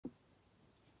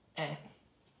Eh.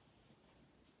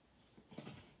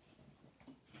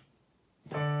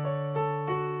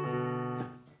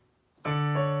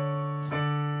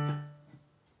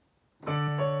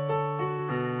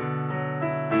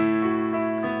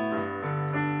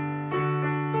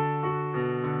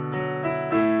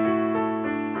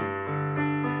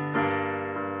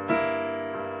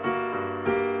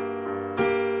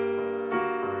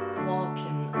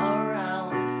 Walking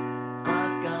around,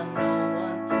 I've got no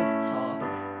one to talk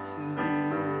to.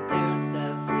 There's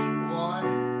everyone,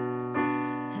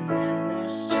 and then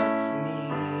there's just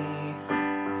me.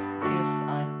 If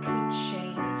I could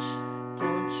change,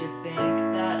 don't you think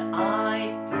that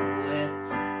I'd do it?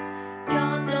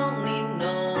 God only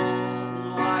knows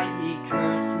why he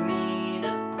cursed me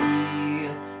to be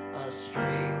a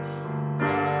straight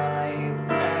white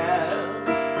man.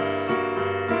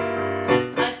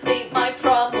 I state my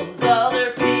problems,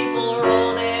 other people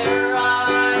roll their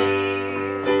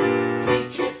eyes. Free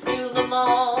trips to the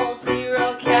mall,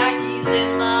 zero khakis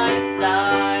in my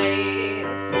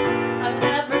size. I've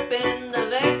never been the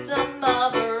victim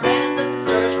of a random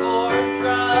search for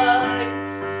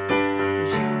drugs. But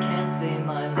you can't say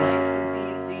my life was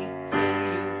easy till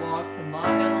you walked a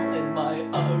mile in my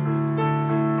Uggs.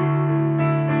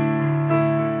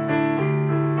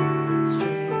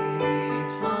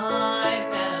 Straight white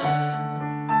man,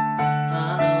 I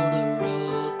know the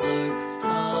road looks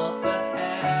tough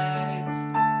ahead.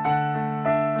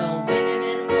 The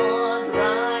women want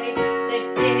rights, the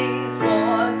gays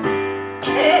want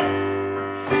kids.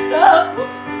 No.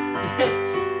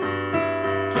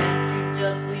 Can't you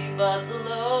just leave us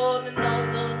alone and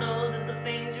also know that the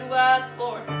things you ask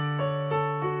for are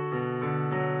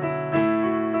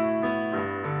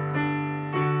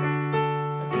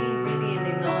being greedy and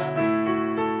they know it.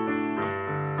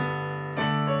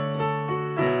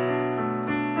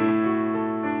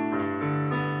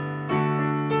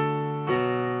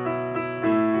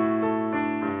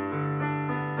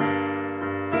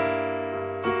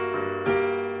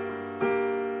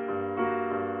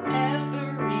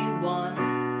 Everyone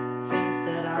thinks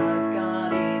that I've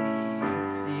got it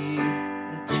easy,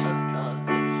 and just cause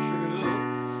it's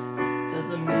true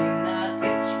doesn't mean that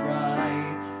it's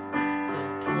right. So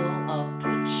pull up a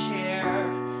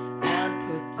chair and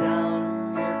put down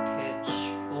your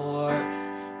pitchforks.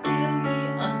 Give me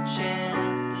a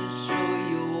chance to show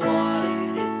you what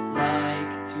it is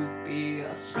like to be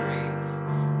a straight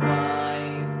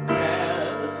white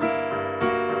man.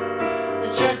 The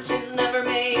church has never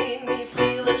made me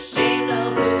feel ashamed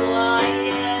of who I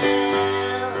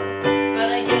am,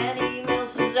 but I get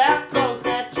emails from Zappos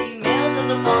that Gmail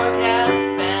doesn't mark as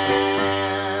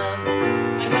spam.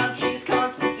 My country's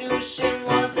constitution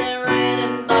wasn't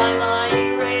written by my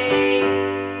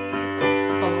race,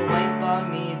 but my wife bought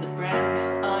me the brand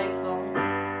new iPhone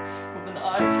with an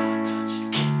iPod touch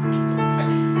screen. Get the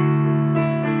face.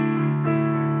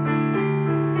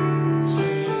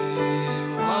 Straight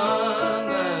white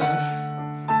man,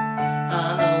 I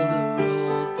know the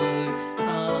road looks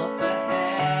tough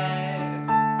ahead.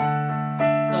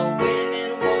 The women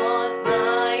want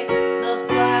rights, the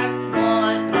blacks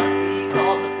want not to be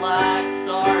called the blacks.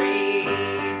 Sorry.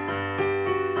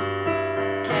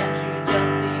 Can't you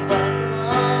just leave us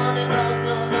alone and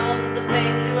also know that the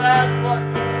things you ask for?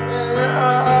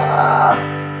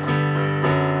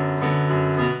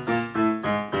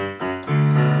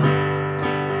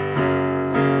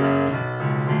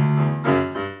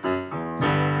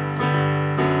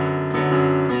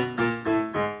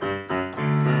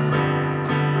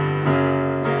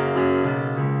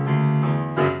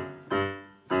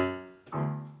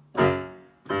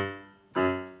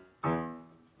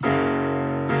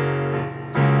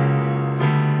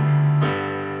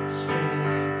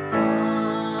 Straight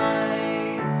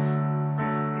white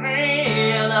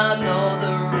man, I know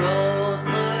the road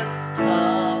looks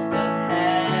tough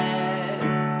ahead.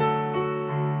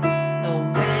 The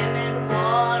women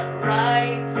want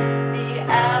rights, the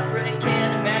African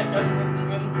American.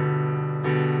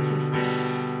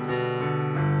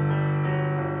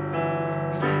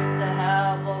 We used to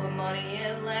have all the money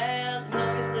and land,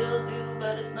 no, we still do,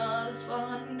 but it's not as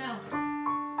fun now.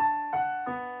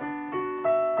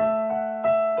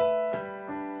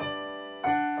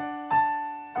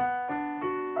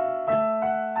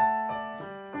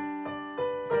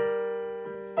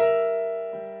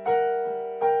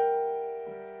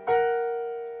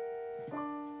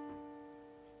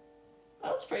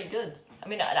 That was pretty good. I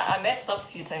mean, I messed up a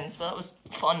few times, but it was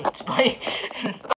fun to play.